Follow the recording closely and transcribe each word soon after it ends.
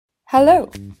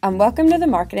Hello, and welcome to the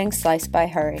Marketing Slice by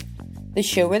Hurry, the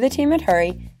show where the team at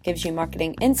Hurry gives you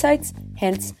marketing insights,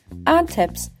 hints, and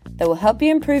tips that will help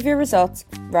you improve your results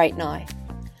right now.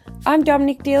 I'm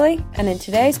Dominique Daly, and in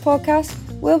today's podcast,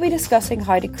 we'll be discussing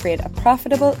how to create a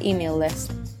profitable email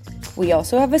list. We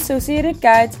also have associated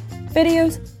guides,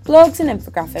 videos, blogs, and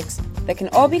infographics that can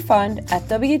all be found at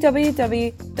www.hurry.co.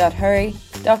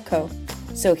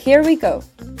 So here we go.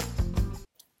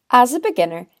 As a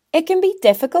beginner, it can be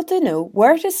difficult to know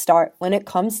where to start when it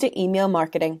comes to email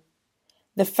marketing.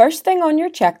 The first thing on your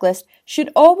checklist should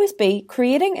always be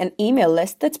creating an email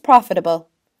list that's profitable.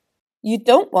 You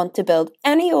don't want to build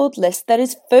any old list that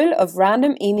is full of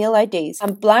random email IDs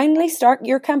and blindly start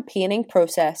your campaigning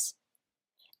process.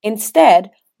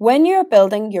 Instead, when you are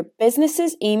building your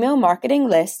business's email marketing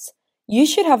lists, you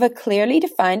should have a clearly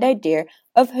defined idea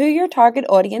of who your target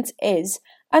audience is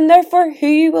and therefore who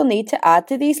you will need to add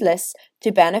to these lists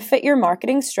to benefit your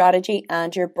marketing strategy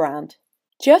and your brand.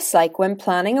 Just like when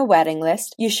planning a wedding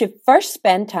list, you should first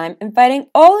spend time inviting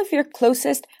all of your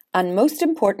closest and most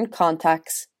important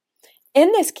contacts.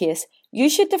 In this case, you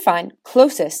should define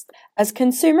closest as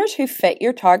consumers who fit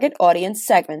your target audience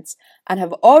segments and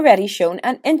have already shown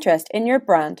an interest in your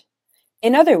brand.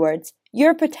 In other words,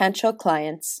 your potential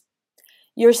clients.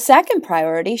 Your second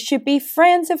priority should be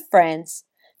friends of friends.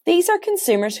 These are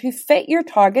consumers who fit your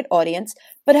target audience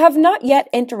but have not yet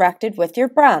interacted with your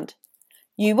brand.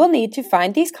 You will need to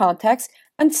find these contacts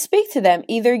and speak to them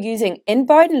either using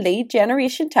inbound lead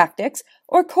generation tactics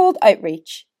or cold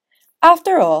outreach.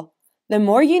 After all, the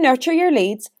more you nurture your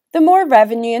leads, the more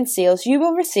revenue and sales you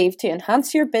will receive to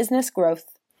enhance your business growth.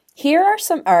 Here are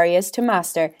some areas to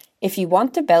master if you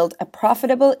want to build a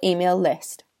profitable email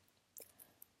list.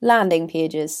 Landing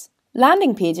pages.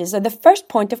 Landing pages are the first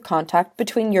point of contact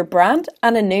between your brand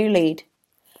and a new lead.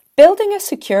 Building a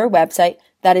secure website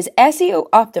that is SEO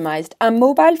optimized and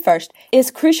mobile first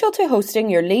is crucial to hosting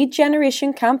your lead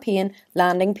generation campaign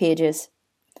landing pages.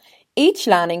 Each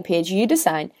landing page you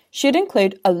design should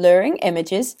include alluring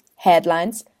images,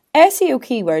 headlines, SEO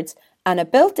keywords, and a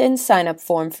built-in sign-up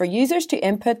form for users to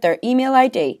input their email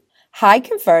ID.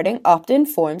 High-converting opt-in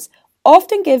forms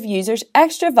often give users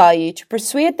extra value to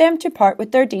persuade them to part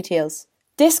with their details.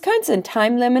 Discounts and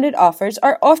time-limited offers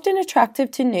are often attractive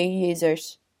to new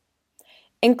users.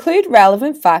 Include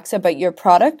relevant facts about your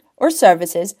product or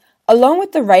services along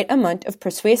with the right amount of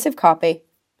persuasive copy.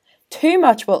 Too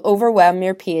much will overwhelm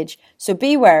your page, so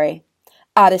be wary.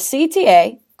 Add a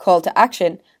CTA, call to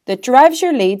action, that drives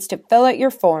your leads to fill out your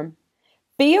form.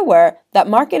 Be aware that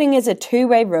marketing is a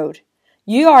two-way road.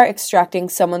 You are extracting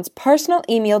someone's personal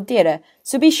email data,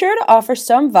 so be sure to offer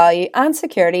some value and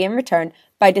security in return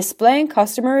by displaying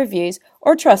customer reviews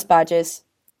or trust badges.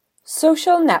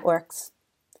 Social networks.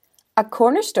 A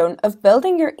cornerstone of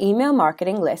building your email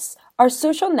marketing lists are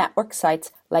social network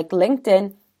sites like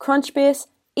LinkedIn, Crunchbase,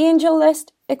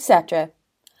 AngelList, etc.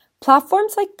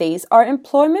 Platforms like these are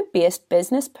employment-based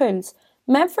business pools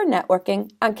meant for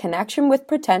networking and connection with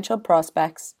potential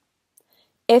prospects.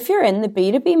 If you're in the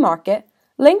B2B market,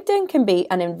 LinkedIn can be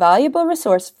an invaluable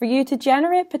resource for you to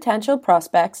generate potential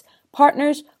prospects,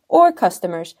 partners, or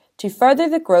customers to further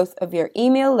the growth of your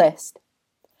email list.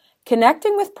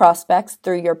 Connecting with prospects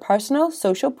through your personal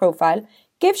social profile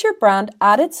gives your brand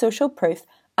added social proof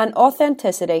and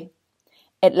authenticity.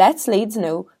 It lets leads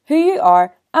know who you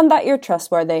are and that you're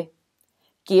trustworthy.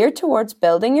 Geared towards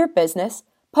building your business,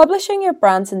 publishing your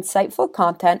brand's insightful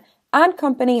content and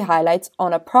company highlights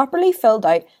on a properly filled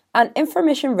out and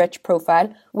information-rich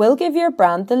profile will give your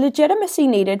brand the legitimacy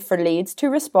needed for leads to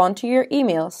respond to your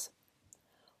emails.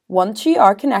 Once you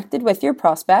are connected with your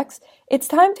prospects, it's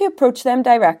time to approach them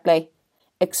directly.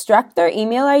 Extract their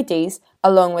email IDs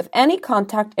along with any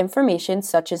contact information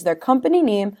such as their company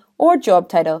name or job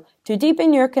title to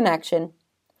deepen your connection.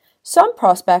 Some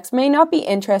prospects may not be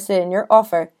interested in your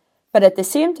offer, but at the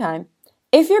same time,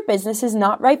 if your business is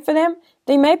not right for them,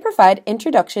 they may provide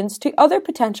introductions to other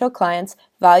potential clients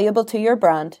valuable to your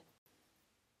brand.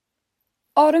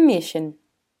 Automation.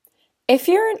 If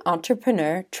you're an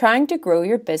entrepreneur trying to grow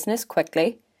your business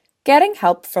quickly, getting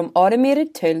help from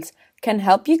automated tools can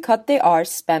help you cut the hours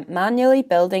spent manually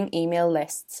building email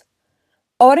lists.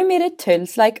 Automated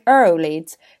tools like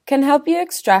Aeroleads can help you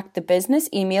extract the business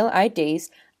email IDs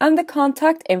and the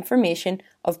contact information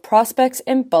of prospects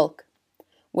in bulk.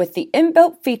 With the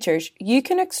inbuilt features, you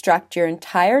can extract your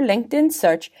entire LinkedIn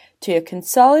search to a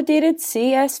consolidated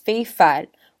CSV file,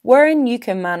 wherein you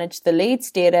can manage the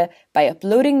leads data by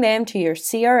uploading them to your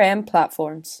CRM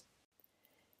platforms.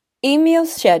 Email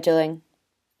scheduling.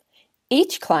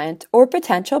 Each client or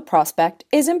potential prospect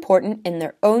is important in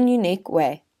their own unique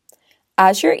way.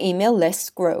 As your email lists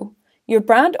grow, Your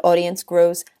brand audience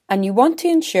grows and you want to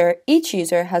ensure each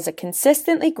user has a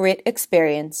consistently great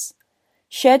experience.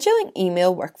 Scheduling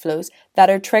email workflows that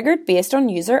are triggered based on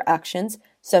user actions,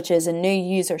 such as a new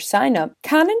user sign-up,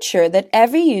 can ensure that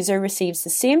every user receives the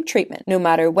same treatment no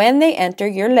matter when they enter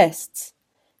your lists.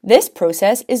 This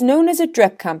process is known as a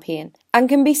drip campaign and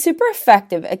can be super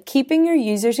effective at keeping your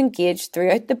users engaged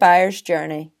throughout the buyer's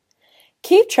journey.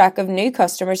 Keep track of new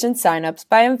customers and sign-ups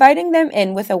by inviting them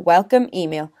in with a welcome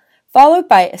email, followed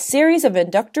by a series of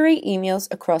introductory emails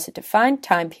across a defined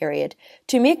time period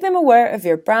to make them aware of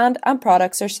your brand and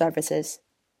products or services.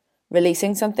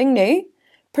 Releasing something new?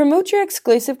 Promote your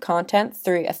exclusive content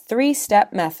through a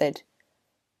 3-step method.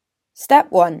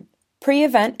 Step 1.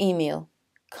 Pre-event email.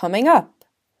 Coming up.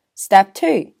 Step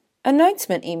 2.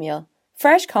 Announcement email.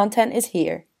 Fresh content is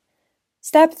here.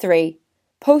 Step 3.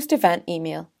 Post-event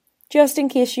email. Just in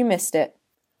case you missed it.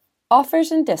 Offers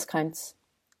and discounts.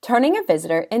 Turning a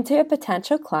visitor into a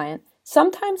potential client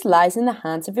sometimes lies in the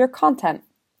hands of your content.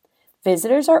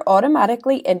 Visitors are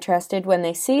automatically interested when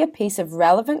they see a piece of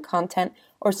relevant content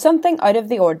or something out of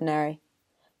the ordinary.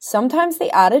 Sometimes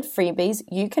the added freebies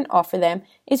you can offer them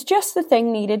is just the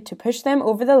thing needed to push them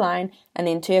over the line and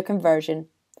into a conversion.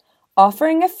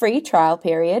 Offering a free trial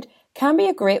period can be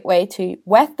a great way to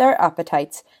whet their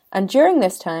appetites, and during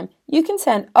this time you can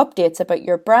send updates about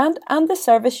your brand and the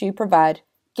service you provide.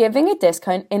 Giving a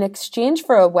discount in exchange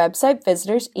for a website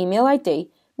visitor's email ID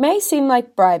may seem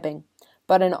like bribing,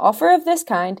 but an offer of this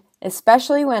kind,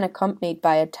 especially when accompanied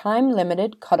by a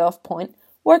time-limited cut-off point,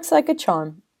 works like a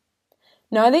charm.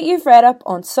 Now that you've read up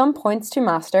on some points to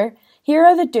master, here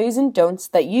are the do's and don'ts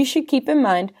that you should keep in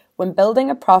mind when building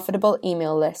a profitable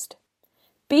email list.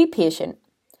 Be patient.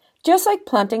 Just like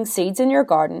planting seeds in your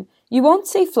garden, you won't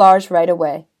see flowers right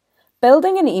away.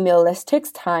 Building an email list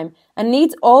takes time and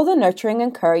needs all the nurturing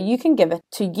and care you can give it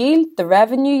to yield the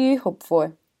revenue you hope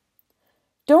for.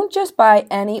 Don't just buy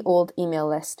any old email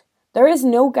list. There is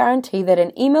no guarantee that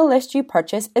an email list you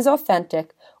purchase is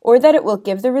authentic or that it will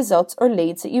give the results or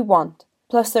leads that you want.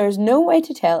 Plus, there is no way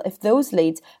to tell if those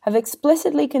leads have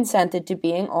explicitly consented to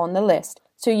being on the list,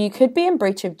 so you could be in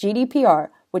breach of GDPR,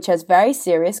 which has very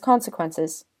serious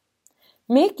consequences.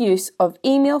 Make use of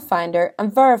Email Finder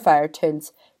and Verifier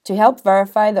tools to help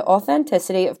verify the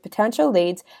authenticity of potential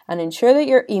leads and ensure that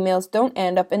your emails don't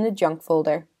end up in the junk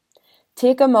folder.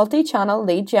 Take a multi-channel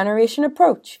lead generation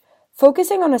approach.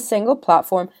 Focusing on a single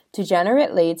platform to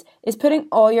generate leads is putting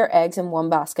all your eggs in one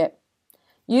basket.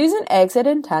 Use an exit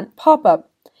intent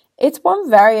pop-up. It's one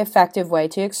very effective way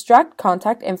to extract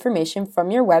contact information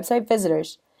from your website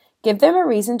visitors. Give them a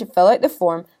reason to fill out the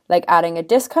form, like adding a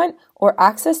discount or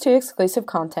access to exclusive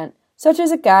content, such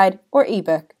as a guide or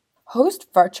ebook. Host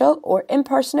virtual or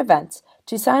in-person events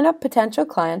to sign up potential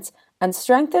clients and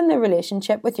strengthen the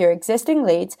relationship with your existing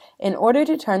leads in order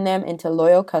to turn them into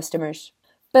loyal customers.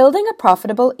 Building a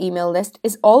profitable email list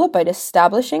is all about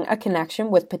establishing a connection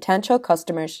with potential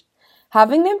customers,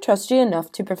 having them trust you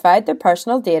enough to provide their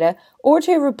personal data or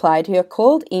to reply to a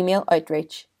cold email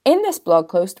outreach. In this blog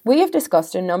post, we have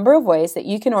discussed a number of ways that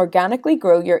you can organically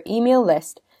grow your email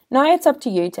list. Now it's up to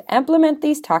you to implement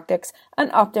these tactics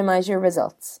and optimize your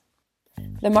results.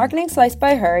 The Marketing Slice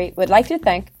by Harry would like to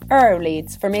thank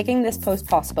Aeroleads for making this post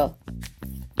possible.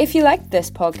 If you liked this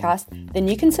podcast, then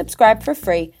you can subscribe for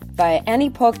free via any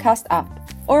podcast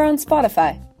app or on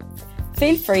Spotify.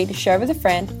 Feel free to share with a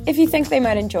friend if you think they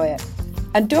might enjoy it.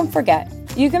 And don't forget,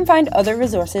 you can find other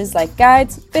resources like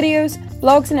guides, videos,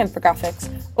 blogs and infographics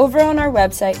over on our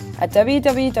website at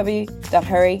www.hurry.co.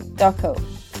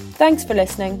 Thanks for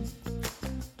listening.